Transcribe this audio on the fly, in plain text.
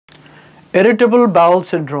Irritable bowel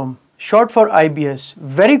syndrome, short for IBS.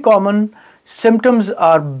 Very common symptoms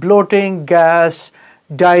are bloating, gas,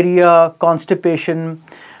 diarrhea, constipation.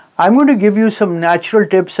 I'm going to give you some natural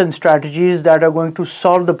tips and strategies that are going to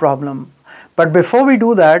solve the problem. But before we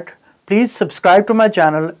do that, please subscribe to my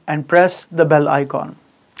channel and press the bell icon.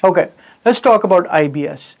 Okay, let's talk about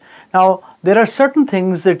IBS. Now, there are certain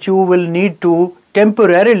things that you will need to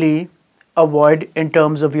temporarily avoid in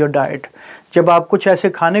terms of your diet. जब आप कुछ ऐसे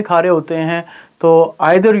खाने खा रहे होते हैं तो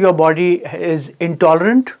either your body is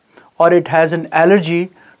intolerant or it has an allergy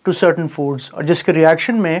to certain foods और जिसके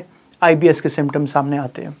रिएक्शन में IBS के सिम्टम सामने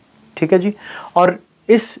आते हैं, ठीक है जी। और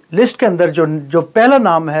इस लिस्ट के अंदर जो पहला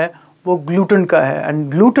नाम है वो ग्लूटेन का है and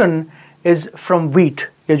gluten is from wheat.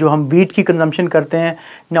 ये जो हम व्हीट की कंजम्पशन करते हैं,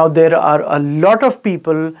 now there are a lot of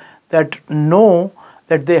people that know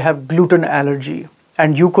that they have gluten allergy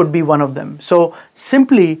and you could be one of them. So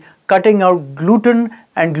simply cutting out gluten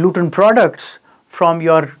and gluten products from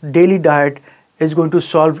your daily diet is going to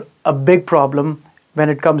solve a big problem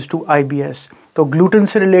when it comes to IBS. तो gluten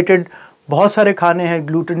से related बहुत सारे खाने हैं,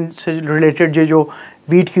 gluten से related जो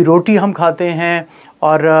wheat की रोटी हम खाते हैं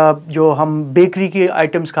और जो हम बेकरी के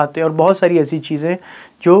आइटम्स खाते हैं और बहुत सारी ऐसी चीज़ें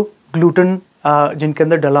जो gluten जिनके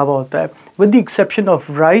अंदर डला हुआ होता है, with the exception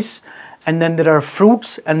of rice, and then there are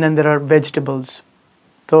fruits and then there are vegetables.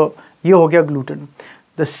 तो ये हो गया gluten.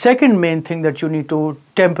 The second main thing that you need to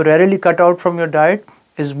temporarily cut out from your diet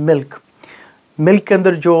is milk. Milk के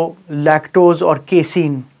अंदर जो lactose और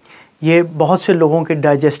casein, ये बहुत से लोगों के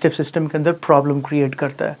digestive system के अंदर problem create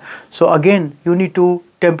करता है. So again, you need to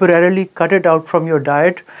temporarily cut it out from your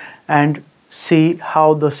diet and see how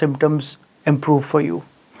the symptoms improve for you.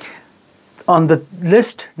 On the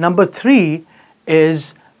list, number 3 is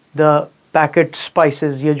the packet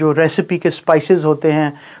spices. ये जो recipe के spices होते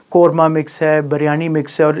हैं, korma mix है, biryani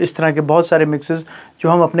mix है और इस तरह के बहुत सारे मिक्सेस जो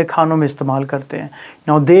हम अपने खानों में इस्तेमाल करते हैं।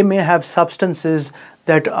 Now they may have substances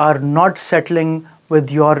that are not settling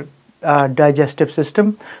with your digestive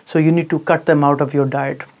system, so you need to cut them out of your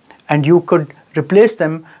diet and you could replace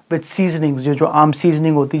them with seasonings। जो आम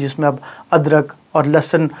सीजनिंग होती है जिसमें आप अदरक और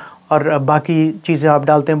लहसुन और बाकी चीज़ें आप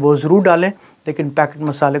डालते हैं वो ज़रूर डालें, लेकिन पैकेट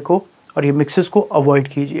मसाले को और ये मिक्सेस को अवॉइड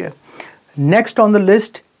कीजिए। Next on the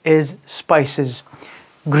list is spices.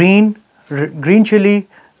 Green chili,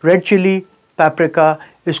 red chili, paprika,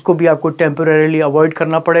 इसको भी आपको temporarily avoid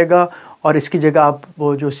करना पड़ेगा और इसकी जगह आप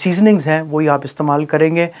वो जो seasonings हैं वही आप इस्तेमाल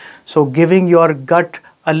करेंगे। So giving your gut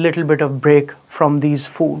a little bit of break from these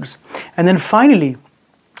foods. And then finally,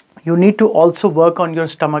 you need to also work on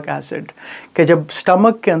your stomach acid. कि जब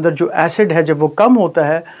stomach के अंदर जो acid है जब वो कम होता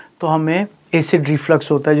है तो हमें एसिड रिफ्लक्स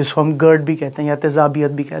होता है जिसको हम गर्ड भी कहते हैं या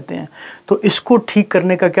तेज़ाबियत भी कहते हैं। तो इसको ठीक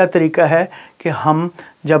करने का क्या तरीका है कि हम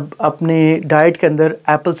जब अपने डाइट के अंदर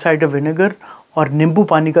एप्पल साइडर विनेगर और नींबू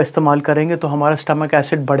पानी का इस्तेमाल करेंगे तो हमारा स्टमक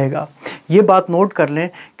एसिड बढ़ेगा। ये बात नोट कर लें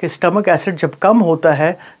कि स्टमक एसिड जब कम होता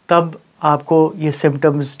है तब आपको ये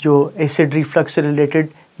सिम्टम्स जो एसिड रिफ्लक्स से रिलेटेड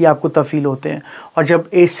ये आपको तब फील होते हैं और जब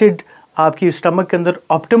एसिड आपकी स्टमक के अंदर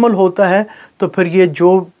ऑप्टिमल होता है तो फिर ये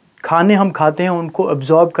जो खाने हम खाते हैं उनको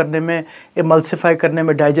एब्जॉर्ब करने में, एमल्सिफाई करने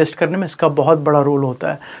में, डाइजेस्ट करने में इसका बहुत बड़ा रोल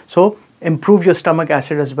होता है। सो improve your stomach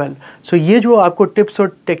acid as well. सो ये जो आपको टिप्स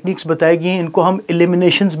और टेक्निक्स बताई गई हैं इनको हम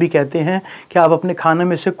एलिमिनेशंस भी कहते हैं कि आप अपने खाने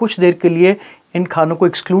में से कुछ देर के लिए इन खानों को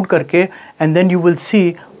एक्सक्लूड करके and then you will see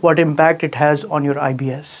what impact it has on your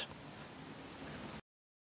IBS।